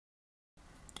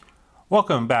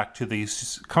Welcome back to the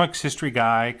Comics History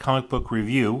Guy comic book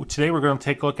review. Today we're going to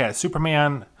take a look at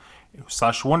Superman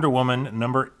 / Wonder Woman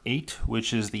number 8,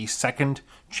 which is the second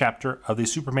chapter of the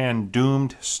Superman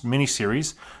Doomed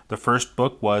miniseries. The first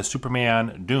book was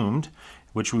Superman Doomed,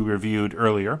 which we reviewed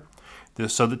earlier.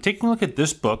 Taking a look at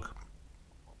this book,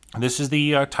 this is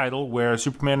the title where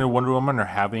Superman and Wonder Woman are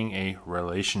having a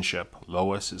relationship.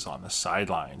 Lois is on the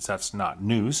sidelines. That's not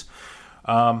news.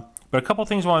 But a couple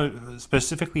things I want to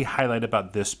specifically highlight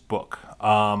about this book.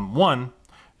 One,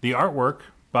 the artwork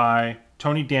by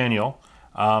Tony Daniel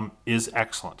is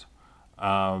excellent.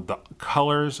 The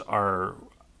colors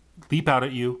leap out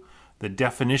at you. The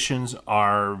definitions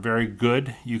are very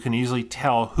good. You can easily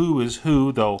tell who is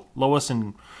who, though Lois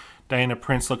and Diana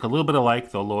Prince look a little bit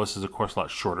alike, though Lois is, of course, a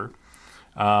lot shorter.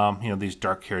 These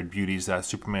dark-haired beauties that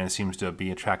Superman seems to be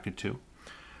attracted to.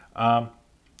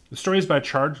 The story is by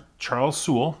Charles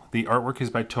Soule. The artwork is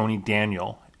by Tony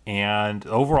Daniel. And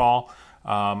overall,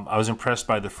 I was impressed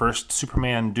by the first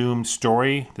Superman Doomed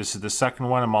story. This is the second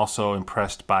one. I'm also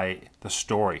impressed by the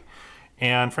story.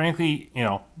 And frankly,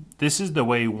 this is the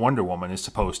way Wonder Woman is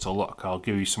supposed to look. I'll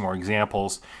give you some more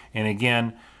examples. And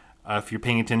again, if you're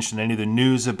paying attention to any of the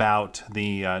news about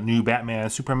the new Batman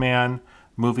Superman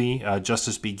movie,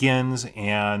 Justice Begins,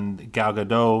 and Gal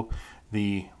Gadot,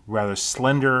 the rather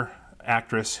slender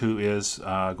actress who is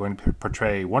going to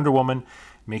portray Wonder Woman,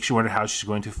 makes you wonder how she's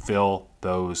going to fill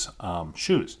those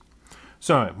shoes.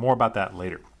 So anyway, more about that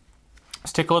later.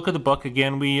 Let's take a look at the book.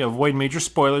 Again, we avoid major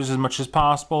spoilers as much as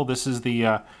possible. This is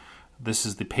the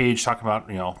page talking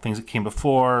about things that came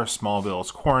before. Smallville's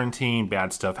quarantine,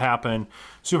 bad stuff happened.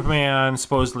 Superman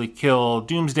supposedly killed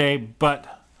Doomsday,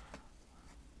 but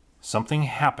something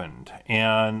happened,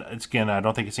 and again, I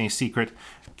don't think it's any secret,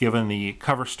 given the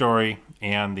cover story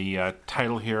and the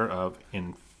title here of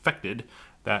Infected,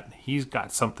 that he's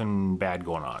got something bad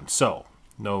going on. So,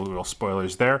 no real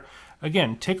spoilers there.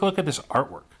 Again, take a look at this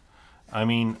artwork. I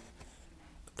mean,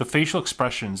 the facial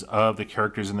expressions of the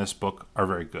characters in this book are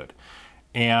very good.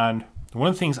 And one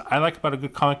of the things I like about a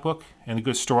good comic book and a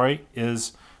good story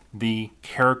is the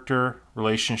character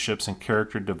relationships and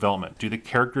character development. Do the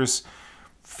characters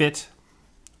fit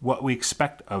what we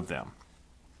expect of them?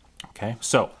 Okay,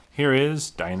 so here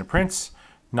is Diana Prince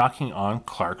knocking on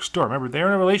Clark's door. Remember, they're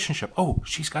in a relationship. Oh,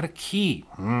 she's got a key.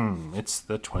 It's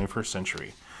the 21st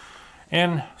century.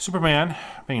 And Superman,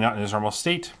 being not in his normal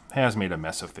state, has made a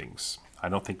mess of things. I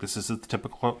don't think this is the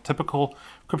typical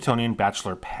Kryptonian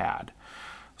bachelor pad.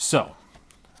 So,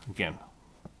 again,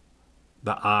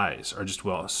 the eyes are just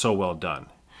so well done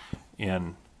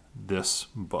in this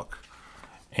book.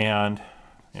 And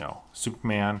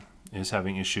Superman is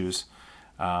having issues.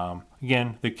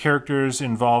 Again, the characters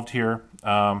involved here,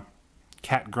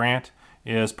 Cat Grant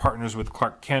is partners with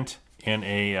Clark Kent in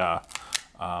a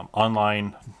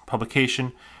online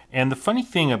publication. And the funny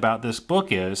thing about this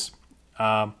book is,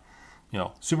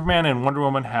 Superman and Wonder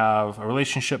Woman have a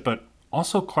relationship, but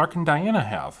also Clark and Diana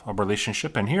have a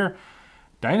relationship. And here,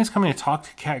 Diana's coming to talk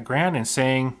to Cat Grant and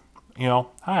saying,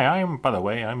 hi, by the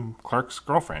way, I'm Clark's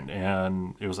girlfriend.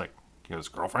 And it was like, his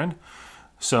girlfriend.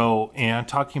 So, and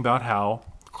talking about how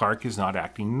Clark is not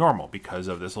acting normal because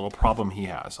of this little problem he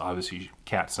has. Obviously,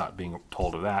 Cat's not being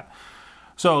told of that.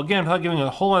 So again, without giving a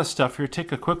whole lot of stuff here,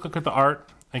 take a quick look at the art.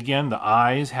 Again, the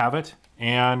eyes have it,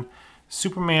 and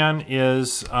Superman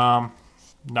is not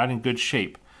in good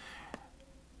shape.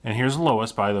 And here's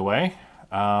Lois, by the way.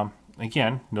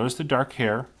 Again, notice the dark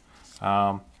hair.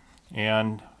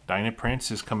 And Diana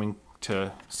Prince is coming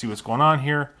to see what's going on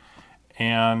here.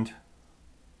 And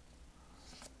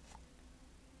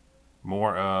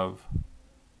more of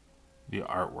the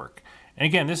artwork. And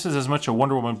again, this is as much a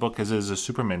Wonder Woman book as it is a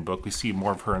Superman book. We see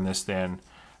more of her in this than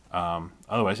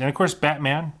otherwise. And of course,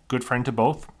 Batman, good friend to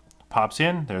both, pops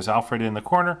in. There's Alfred in the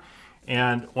corner.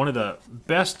 And one of the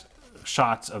best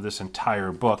shots of this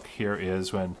entire book here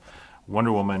is when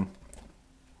Wonder Woman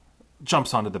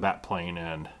jumps onto the bat plane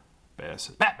and says,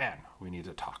 "Batman, we need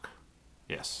to talk."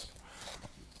 Yes.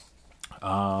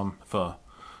 If a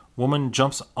woman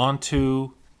jumps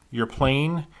onto your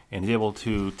plane and is able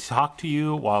to talk to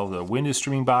you while the wind is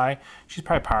streaming by, she's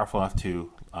probably powerful enough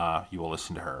to, you will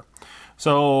listen to her.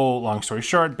 So, long story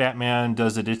short, Batman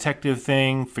does the detective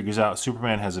thing, figures out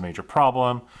Superman has a major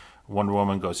problem. Wonder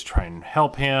Woman goes to try and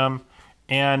help him.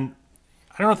 And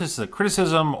I don't know if this is a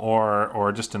criticism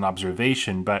or just an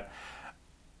observation, but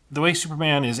the way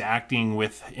Superman is acting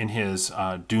in his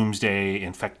Doomsday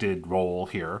infected role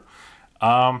here,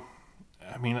 I'm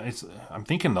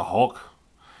thinking the Hulk.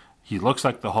 He looks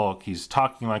like the Hulk. He's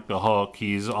talking like the Hulk.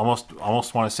 He's almost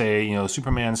want to say,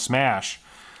 Superman smash.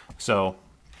 So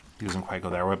he doesn't quite go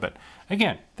that way, but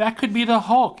again, that could be the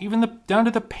Hulk, even down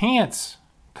to the pants.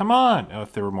 Come on,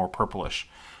 if they were more purplish.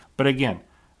 But again,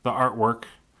 the artwork,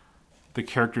 the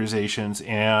characterizations,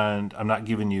 and I'm not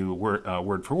giving you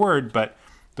word for word, but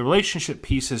the relationship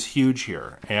piece is huge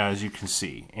here, as you can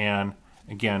see. And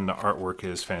again, the artwork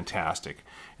is fantastic.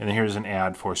 And then here's an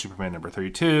ad for Superman number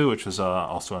 32, which was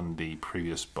also in the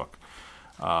previous book.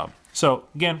 So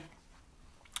again,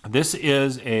 this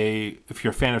is if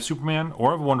you're a fan of Superman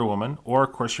or of Wonder Woman, or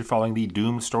of course you're following the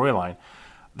Doom storyline,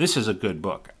 this is a good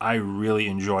book. I really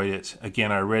enjoyed it.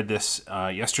 Again, I read this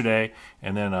yesterday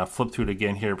and then flipped through it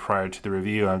again here prior to the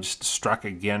review. I'm just struck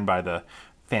again by the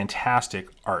fantastic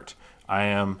art. I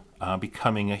am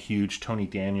becoming a huge Tony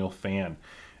Daniel fan.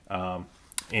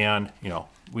 And, you know,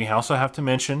 we also have to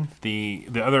mention the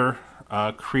other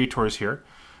creators here.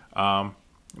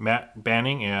 Matt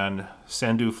Banning and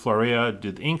Sandu Florea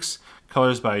did the inks.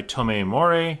 Colors by Tomei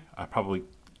Morey. I probably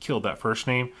killed that first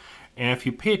name. And if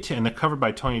you pay attention, the cover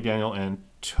by Tony Daniel and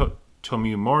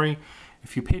Tomei Morey.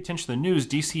 If you pay attention to the news,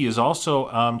 DC is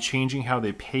also changing how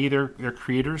they pay their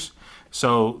creators.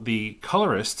 So the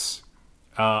colorists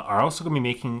are also going to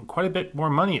be making quite a bit more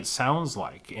money, it sounds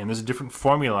like. And there's a different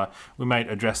formula. We might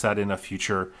address that in a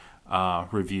future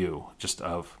review, just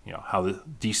of how the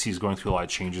DC is going through a lot of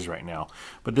changes right now.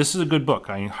 But this is a good book.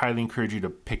 I highly encourage you to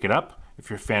pick it up if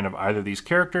you're a fan of either of these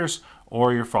characters,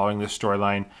 or you're following this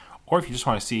storyline, or if you just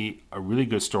want to see a really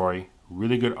good story,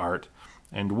 really good art,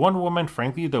 and Wonder Woman,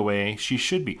 frankly, the way she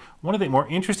should be. One of the more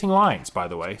interesting lines, by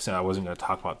the way, so I wasn't going to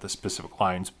talk about the specific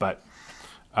lines, but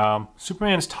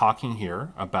Superman is talking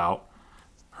here about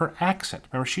her accent.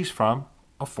 Remember, she's from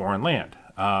a foreign land,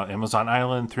 Amazon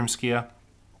Island, Thrimskia.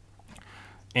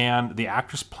 And the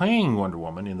actress playing Wonder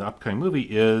Woman in the upcoming movie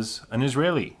is an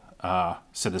Israeli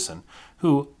citizen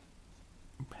who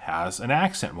has an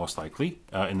accent, most likely,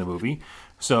 in the movie.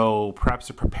 So perhaps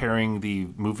they're preparing the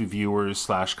movie viewers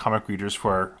 / comic readers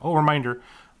for, reminder,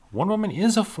 Wonder Woman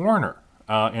is a foreigner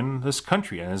in this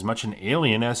country, and as much an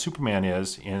alien as Superman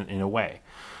is in a way,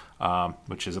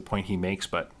 which is a point he makes,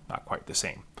 but not quite the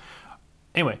same.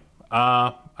 Anyway,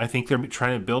 I think they're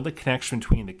trying to build a connection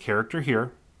between the character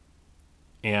here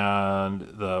and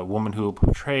the woman who will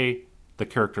portray the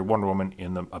character Wonder Woman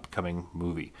in the upcoming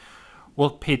movie.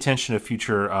 We'll pay attention to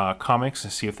future comics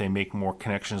and see if they make more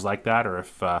connections like that, or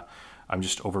if I'm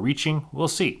just overreaching. We'll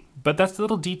see. But that's the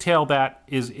little detail that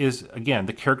is again,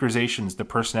 the characterizations, the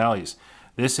personalities.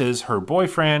 This is her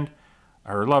boyfriend,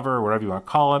 her lover, whatever you want to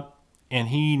call it, and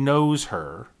he knows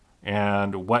her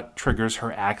and what triggers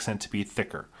her accent to be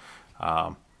thicker.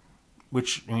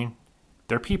 Which, I mean,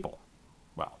 they're people.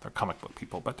 Well, they're comic book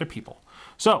people, but they're people.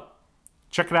 So,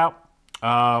 check it out.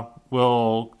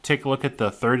 We'll take a look at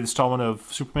the 3rd installment of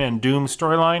Superman Doom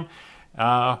storyline,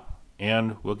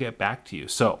 and we'll get back to you.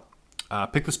 So,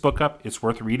 pick this book up. It's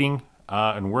worth reading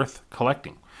and worth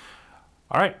collecting.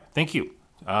 All right, thank you.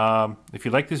 If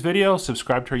you like this video,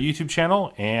 subscribe to our YouTube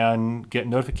channel and get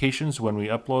notifications when we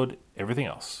upload everything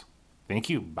else. Thank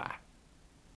you. Bye.